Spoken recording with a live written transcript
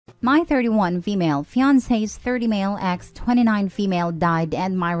My 31 female fiancé's 30 male ex 29 female died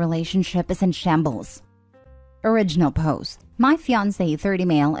and my relationship is in shambles. Original post. My fiancé 30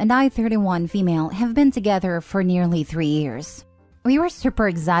 male and I 31 female have been together for nearly 3 years. We were super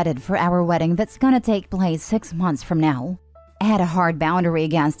excited for our wedding that's gonna take place 6 months from now. I had a hard boundary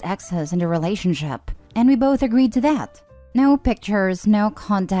against exes in the relationship, and we both agreed to that. No pictures, no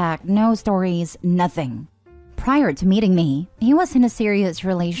contact, no stories, nothing. Prior to meeting me, he was in a serious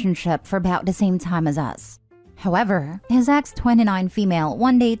relationship for about the same time as us. However, his ex 29 female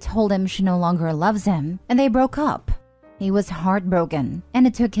one day told him she no longer loves him, and they broke up. He was heartbroken, and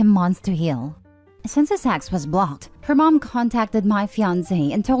it took him months to heal. Since his ex was blocked, her mom contacted my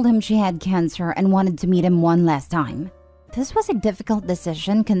fiancé and told him she had cancer and wanted to meet him one last time. This was a difficult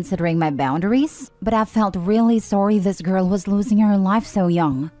decision considering my boundaries, but I felt really sorry this girl was losing her life so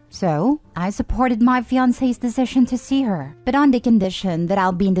young. So, I supported my fiancé's decision to see her, but on the condition that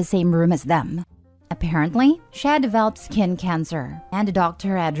I'll be in the same room as them. Apparently, she had developed skin cancer, and the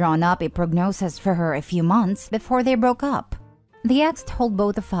doctor had drawn up a prognosis for her a few months before they broke up. The ex told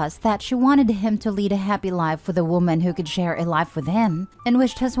both of us that she wanted him to lead a happy life with a woman who could share a life with him, and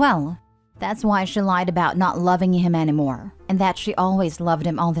wished us well. That's why she lied about not loving him anymore, and that she always loved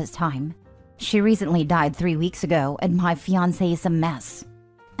him all this time. She recently died 3 weeks ago, and my fiancé is a mess.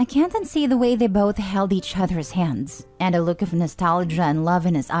 I can't unsee the way they both held each other's hands, and a look of nostalgia and love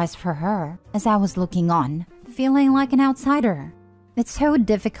in his eyes for her as I was looking on, feeling like an outsider. It's so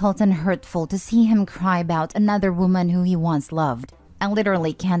difficult and hurtful to see him cry about another woman who he once loved. I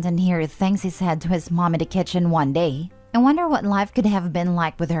literally can't unhear things he said to his mom in the kitchen one day. I wonder what life could have been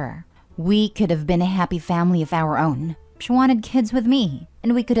like with her. We could have been a happy family of our own. She wanted kids with me,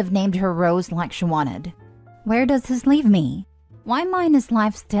 and we could have named her Rose like she wanted. Where does this leave me? Why mine his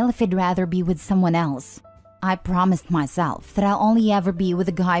life still if he'd rather be with someone else? I promised myself that I'll only ever be with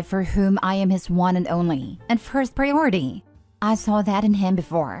a guy for whom I am his one and only, and first priority. I saw that in him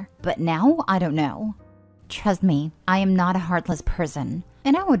before, but now I don't know. Trust me, I am not a heartless person,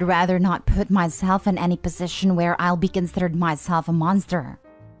 and I would rather not put myself in any position where I'll be considered myself a monster.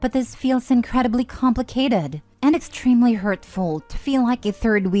 But this feels incredibly complicated and extremely hurtful to feel like a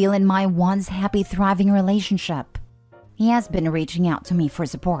third wheel in my once happy, thriving relationship. He has been reaching out to me for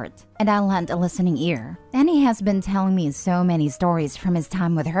support, and I lent a listening ear. And he has been telling me so many stories from his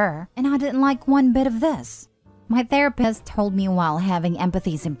time with her, and I didn't like one bit of this. My therapist told me while having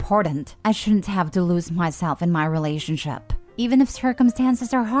empathy is important, I shouldn't have to lose myself in my relationship, even if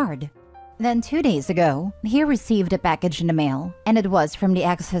circumstances are hard. Then 2 days ago, he received a package in the mail, and it was from the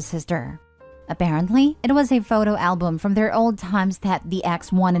ex's sister. Apparently, it was a photo album from their old times that the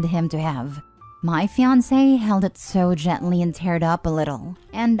ex wanted him to have. My fiancé held it so gently and teared up a little,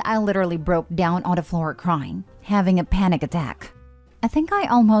 and I literally broke down on the floor crying, having a panic attack. I think I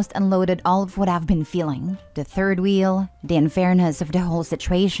almost unloaded all of what I've been feeling. The third wheel, the unfairness of the whole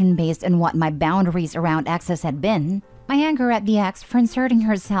situation based on what my boundaries around exes had been, my anger at the ex for inserting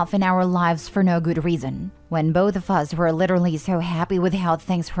herself in our lives for no good reason, when both of us were literally so happy with how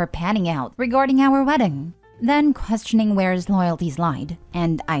things were panning out regarding our wedding. Then questioning where his loyalties lied,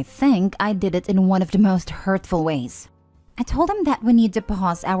 and I think I did it in one of the most hurtful ways. I told him that we need to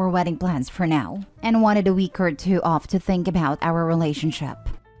pause our wedding plans for now, and wanted a week or two off to think about our relationship.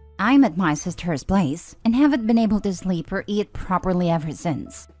 I'm at my sister's place, and haven't been able to sleep or eat properly ever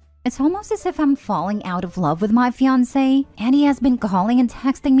since. It's almost as if I'm falling out of love with my fiancé, and he has been calling and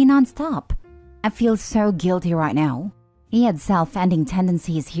texting me nonstop. I feel so guilty right now. He had self-ending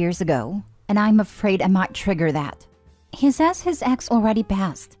tendencies years ago, and I'm afraid I might trigger that. He says his ex already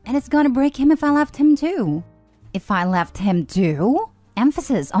passed, and it's gonna break him if I left him too. If I left him too?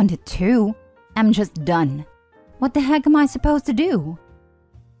 Emphasis on the too. I'm just done. What the heck am I supposed to do?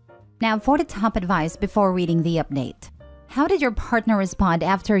 Now for the top advice before reading the update. How did your partner respond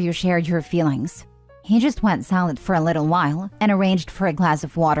after you shared your feelings? He just went silent for a little while and arranged for a glass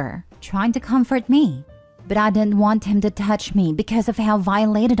of water, trying to comfort me. But I didn't want him to touch me because of how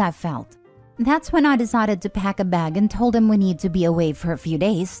violated I felt. That's when I decided to pack a bag and told him we need to be away for a few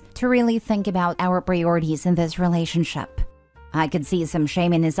days to really think about our priorities in this relationship. I could see some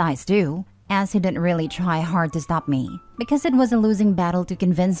shame in his eyes too, as he didn't really try hard to stop me, because it was a losing battle to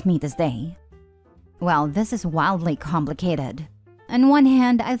convince me to stay. Well, this is wildly complicated. On one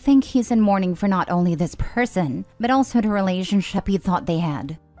hand, I think he's in mourning for not only this person, but also the relationship he thought they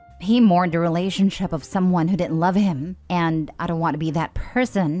had. He mourned the relationship of someone who didn't love him, and I don't want to be that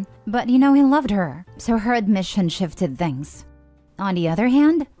person, but he loved her, so her admission shifted things. On the other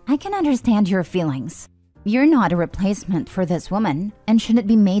hand, I can understand your feelings. You're not a replacement for this woman, and shouldn't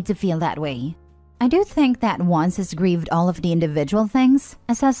be made to feel that way. I do think that once he's grieved all of the individual things,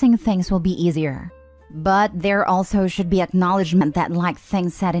 assessing things will be easier. But there also should be acknowledgement that like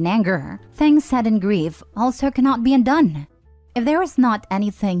things said in anger, things said in grief also cannot be undone. If there is not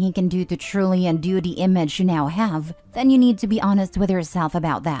anything he can do to truly undo the image you now have, then you need to be honest with yourself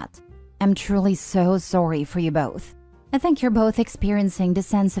about that. I'm truly so sorry for you both. I think you're both experiencing the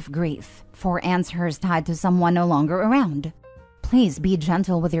sense of grief for answers tied to someone no longer around. Please be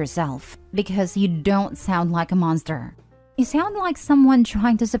gentle with yourself, because you don't sound like a monster. You sound like someone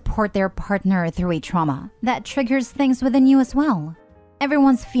trying to support their partner through a trauma that triggers things within you as well.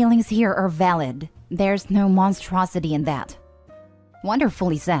 Everyone's feelings here are valid. There's no monstrosity in that.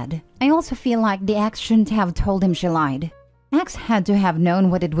 Wonderfully said. I also feel like the ex shouldn't have told him she lied. Ex had to have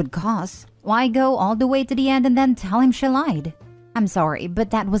known what it would cost. Why go all the way to the end and then tell him she lied? I'm sorry,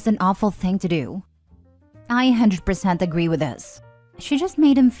 but that was an awful thing to do. I 100% agree with this. She just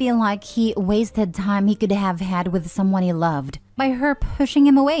made him feel like he wasted time he could have had with someone he loved by her pushing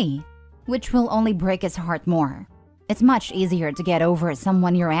him away, which will only break his heart more. It's much easier to get over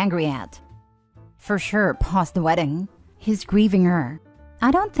someone you're angry at. For sure, pause the wedding. He's grieving her.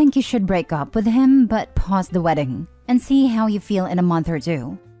 I don't think you should break up with him, but pause the wedding and see how you feel in a month or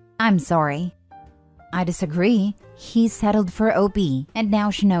two. I'm sorry. I disagree. He settled for OP, and now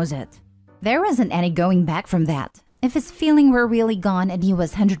she knows it. There isn't any going back from that. If his feeling were really gone and he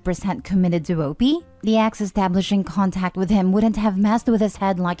was 100% committed to OP, the ex establishing contact with him wouldn't have messed with his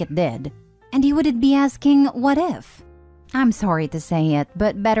head like it did. And he wouldn't be asking, what if? I'm sorry to say it,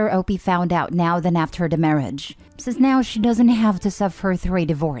 but better OP found out now than after the marriage, since now she doesn't have to suffer through a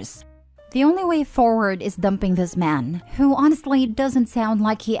divorce. The only way forward is dumping this man, who honestly doesn't sound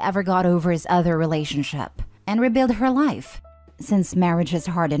like he ever got over his other relationship, and rebuild her life, since marriage is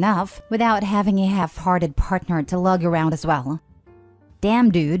hard enough without having a half-hearted partner to lug around as well.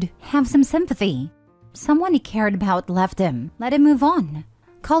 Damn dude, have some sympathy. Someone he cared about left him, let him move on.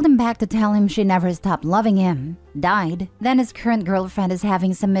 Called him back to tell him she never stopped loving him, died, then his current girlfriend is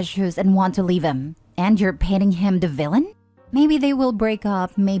having some issues and want to leave him. And you're painting him the villain? Maybe they will break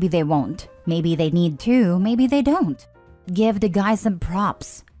up, maybe they won't. Maybe they need to, maybe they don't. Give the guy some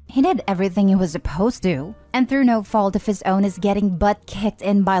props. He did everything he was supposed to, and through no fault of his own is getting butt kicked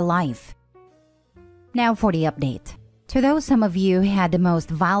in by life. Now for the update. To those some of you who had the most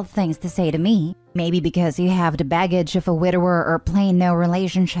vile things to say to me, maybe because you have the baggage of a widower or plain no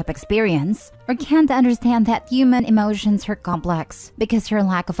relationship experience, or can't understand that human emotions are complex because your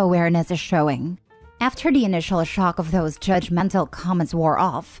lack of awareness is showing. After the initial shock of those judgmental comments wore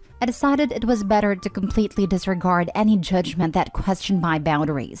off, I decided it was better to completely disregard any judgment that questioned my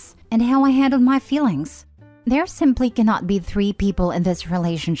boundaries and how I handled my feelings. There simply cannot be three people in this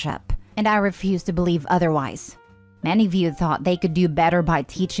relationship, and I refuse to believe otherwise. Many of you thought they could do better by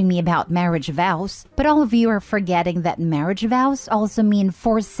teaching me about marriage vows, but all of you are forgetting that marriage vows also mean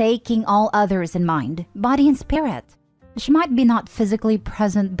forsaking all others in mind, body and spirit. She might be not physically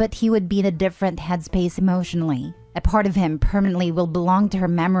present, but he would be in a different headspace emotionally. A part of him permanently will belong to her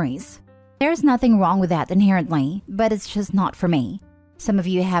memories. There's nothing wrong with that inherently, but it's just not for me. Some of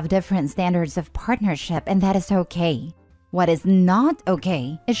you have different standards of partnership, and that is okay. What is not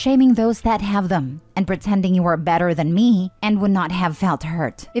okay is shaming those that have them and pretending you are better than me and would not have felt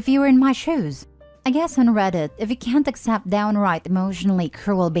hurt if you were in my shoes. I guess on Reddit, if you can't accept downright emotionally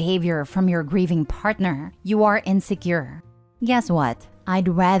cruel behavior from your grieving partner, you are insecure. Guess what? I'd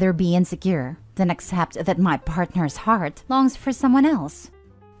rather be insecure than accept that my partner's heart longs for someone else.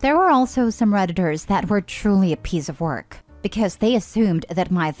 There were also some Redditors that were truly a piece of work because they assumed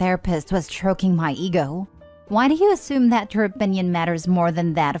that my therapist was stroking my ego. Why do you assume that your opinion matters more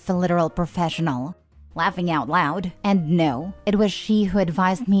than that of a literal professional? Laughing out loud. And no, it was she who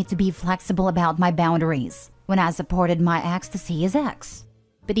advised me to be flexible about my boundaries when I supported my ex to see his ex.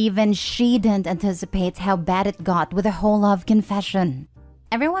 But even she didn't anticipate how bad it got with the whole love confession.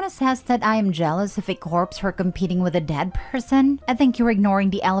 Everyone says that I am jealous of a corpse for competing with a dead person. I think you're ignoring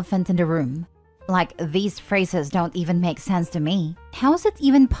the elephant in the room. Like, these phrases don't even make sense to me. How is it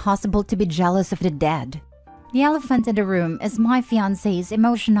even possible to be jealous of the dead? The elephant in the room is my fiancé's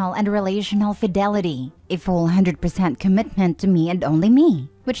emotional and relational fidelity, a full 100% commitment to me and only me,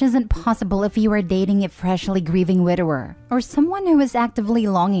 which isn't possible if you are dating a freshly grieving widower or someone who is actively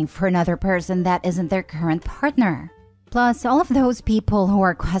longing for another person that isn't their current partner. Plus, all of those people who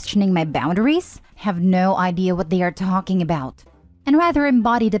are questioning my boundaries have no idea what they are talking about, and rather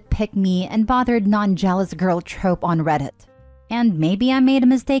embody the pick-me and bothered non-jealous girl trope on Reddit. And maybe I made a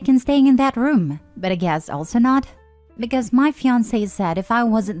mistake in staying in that room, but I guess also not. Because my fiancé said if I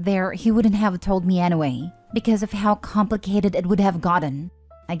wasn't there, he wouldn't have told me anyway, because of how complicated it would have gotten.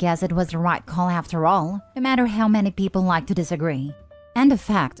 I guess it was the right call after all, no matter how many people like to disagree. And the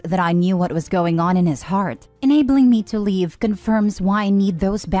fact that I knew what was going on in his heart, enabling me to leave, confirms why I need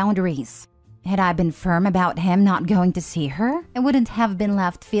those boundaries. Had I been firm about him not going to see her, I wouldn't have been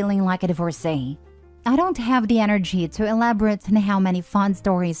left feeling like a divorcee. I don't have the energy to elaborate on how many fond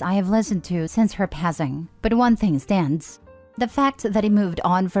stories I have listened to since her passing, but one thing stands. The fact that he moved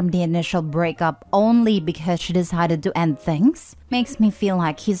on from the initial breakup only because she decided to end things makes me feel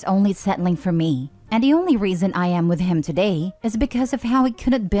like he's only settling for me. And the only reason I am with him today is because of how he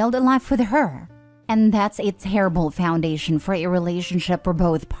couldn't build a life with her. And that's a terrible foundation for a relationship where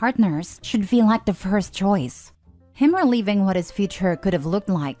both partners should feel like the first choice. Him relieving what his future could have looked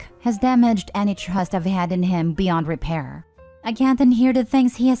like has damaged any trust I've had in him beyond repair. I can't unhear the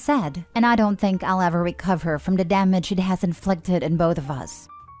things he has said, and I don't think I'll ever recover from the damage it has inflicted in both of us.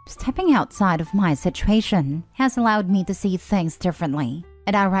 Stepping outside of my situation has allowed me to see things differently,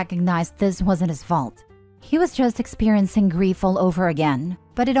 and I recognize this wasn't his fault. He was just experiencing grief all over again,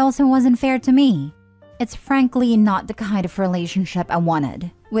 but it also wasn't fair to me. It's frankly not the kind of relationship I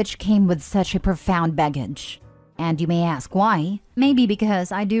wanted, which came with such a profound baggage. And you may ask why. Maybe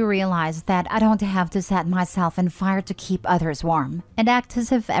because I do realize that I don't have to set myself on fire to keep others warm and act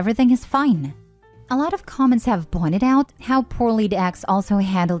as if everything is fine. A lot of comments have pointed out how poorly the ex also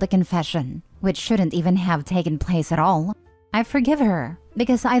handled the confession, which shouldn't even have taken place at all. I forgive her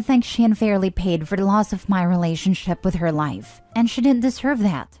because I think she unfairly paid for the loss of my relationship with her life, and she didn't deserve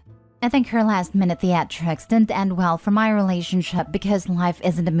that. I think her last-minute theatrics didn't end well for my relationship because life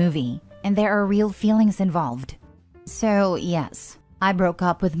isn't a movie, and there are real feelings involved. So, yes, I broke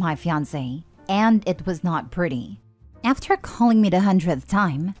up with my fiancé, and it was not pretty. After calling me the 100th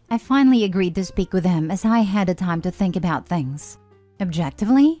time, I finally agreed to speak with him as I had the time to think about things.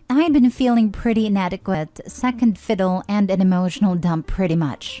 Objectively, I had been feeling pretty inadequate, second fiddle, and an emotional dump pretty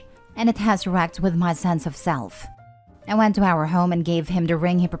much, and it has wrecked with my sense of self. I went to our home and gave him the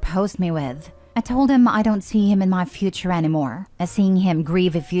ring he proposed me with. I told him I don't see him in my future anymore, as seeing him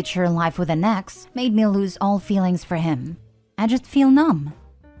grieve a future life with an ex made me lose all feelings for him. I just feel numb.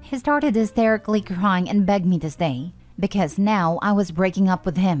 He started hysterically crying and begged me to stay, because now I was breaking up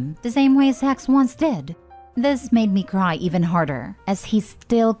with him the same way his ex once did. This made me cry even harder, as he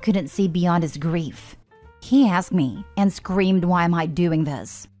still couldn't see beyond his grief. He asked me and screamed, why am I doing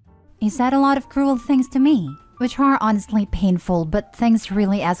this? He said a lot of cruel things to me, which are honestly painful, but things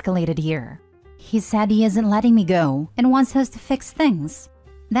really escalated here. He said he isn't letting me go and wants us to fix things.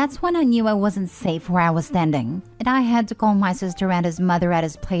 That's when I knew I wasn't safe where I was standing, and I had to call my sister and his mother at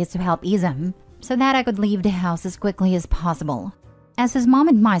his place to help ease him, so that I could leave the house as quickly as possible. As his mom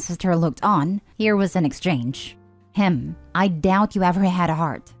and my sister looked on, here was an exchange. Him, I doubt you ever had a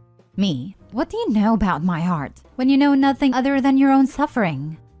heart. Me, what do you know about my heart when you know nothing other than your own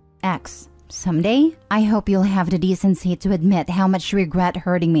suffering? X, someday, I hope you'll have the decency to admit how much you regret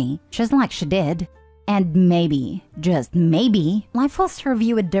hurting me, just like she did. And maybe, just maybe, life will serve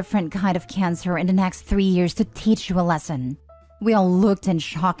you a different kind of cancer in the next 3 years to teach you a lesson. We all looked in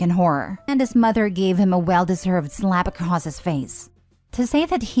shock and horror, and his mother gave him a well-deserved slap across his face. To say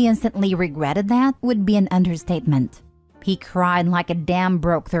that he instantly regretted that would be an understatement. He cried like a dam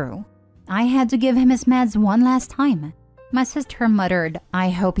broke through. I had to give him his meds one last time. My sister muttered, I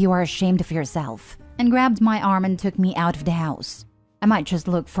hope you are ashamed of yourself, and grabbed my arm and took me out of the house. I might just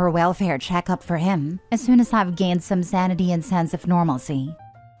look for a welfare checkup for him as soon as I've gained some sanity and sense of normalcy.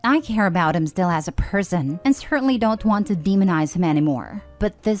 I care about him still as a person and certainly don't want to demonize him anymore,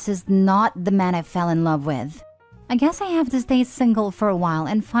 but this is not the man I fell in love with. I guess I have to stay single for a while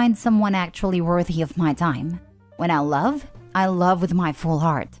and find someone actually worthy of my time. When I love with my full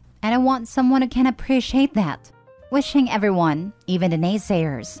heart, and I want someone who can appreciate that. Wishing everyone, even the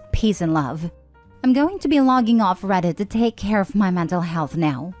naysayers, peace and love. I'm going to be logging off Reddit to take care of my mental health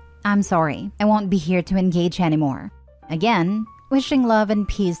now. I'm sorry, I won't be here to engage anymore. Again, wishing love and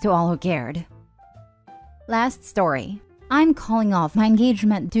peace to all who cared. Last story. I'm calling off my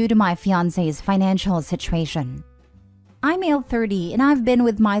engagement due to my fiancé's financial situation. I'm male 30 and I've been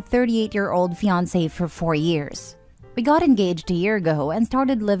with my 38-year-old fiancé for 4 years. We got engaged a year ago and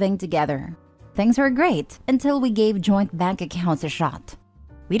started living together. Things were great until we gave joint bank accounts a shot.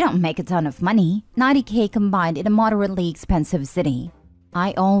 We don't make a ton of money, 90K combined in a moderately expensive city.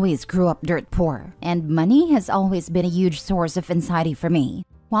 I always grew up dirt poor, and money has always been a huge source of anxiety for me,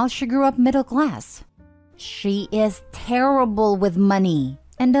 while she grew up middle class. She is terrible with money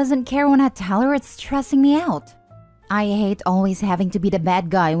and doesn't care when I tell her it's stressing me out. I hate always having to be the bad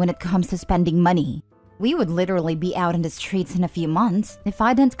guy when it comes to spending money. We would literally be out in the streets in a few months if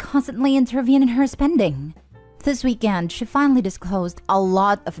I didn't constantly intervene in her spending. This weekend, she finally disclosed a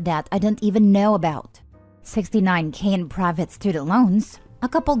lot of debt I didn't even know about. 69K in private student loans, a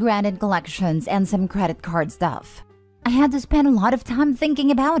couple grand in collections, and some credit card stuff. I had to spend a lot of time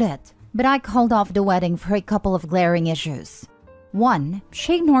thinking about it, but I called off the wedding for a couple of glaring issues. 1.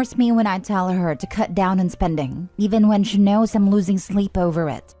 She ignores me when I tell her to cut down on spending, even when she knows I'm losing sleep over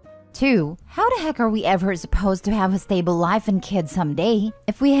it. 2. How the heck are we ever supposed to have a stable life and kids someday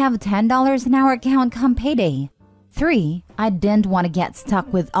if we have $10 in our account come payday? 3. I didn't want to get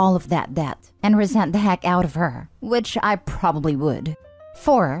stuck with all of that debt and resent the heck out of her, which I probably would.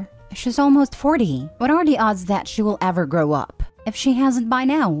 4. She's almost 40. What are the odds that she will ever grow up, if she hasn't by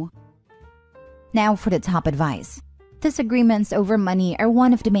now? Now for the top advice. Disagreements over money are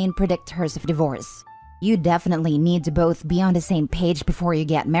one of the main predictors of divorce. You definitely need to both be on the same page before you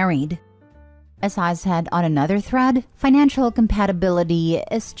get married. As I said on another thread, financial compatibility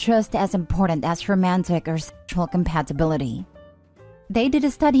is just as important as romantic or sexual compatibility. They did a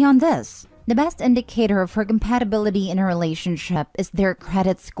study on this. The best indicator for compatibility in a relationship is their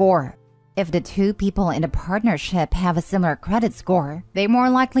credit score. If the two people in a partnership have a similar credit score, they're more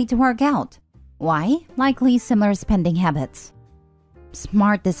likely to work out. Why? Likely similar spending habits.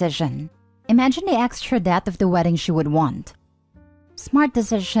 Smart decision. Imagine the extra debt of the wedding she would want. Smart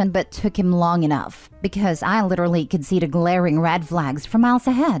decision, but took him long enough, because I literally could see the glaring red flags from miles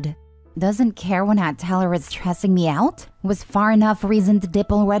ahead. Doesn't care when I tell her it's stressing me out? Was far enough reason to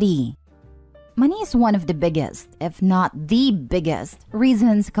dip already. Money is one of the biggest, if not the biggest,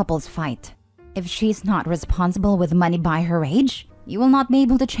 reasons couples fight. If she's not responsible with money by her age, you will not be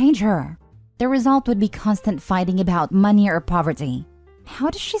able to change her. The result would be constant fighting about money or poverty. How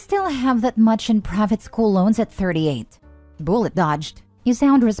does she still have that much in private school loans at 38? Bullet dodged. You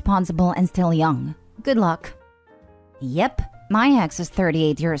sound responsible and still young. Good luck. Yep, my ex is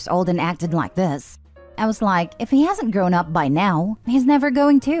 38 years old and acted like this. I was like, if he hasn't grown up by now, he's never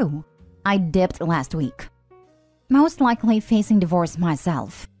going to. I dipped last week. Most likely facing divorce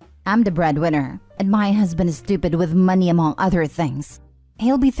myself. I'm the breadwinner, and my husband is stupid with money among other things.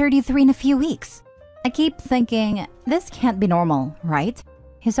 He'll be 33 in a few weeks. I keep thinking, this can't be normal, right?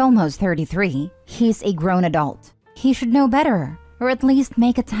 He's almost 33. He's a grown adult. He should know better, or at least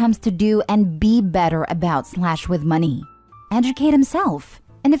make attempts to do and be better about / with money. Educate himself.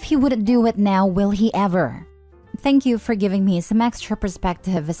 And if he wouldn't do it now, will he ever? Thank you for giving me some extra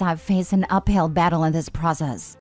perspective as I've faced an uphill battle in this process.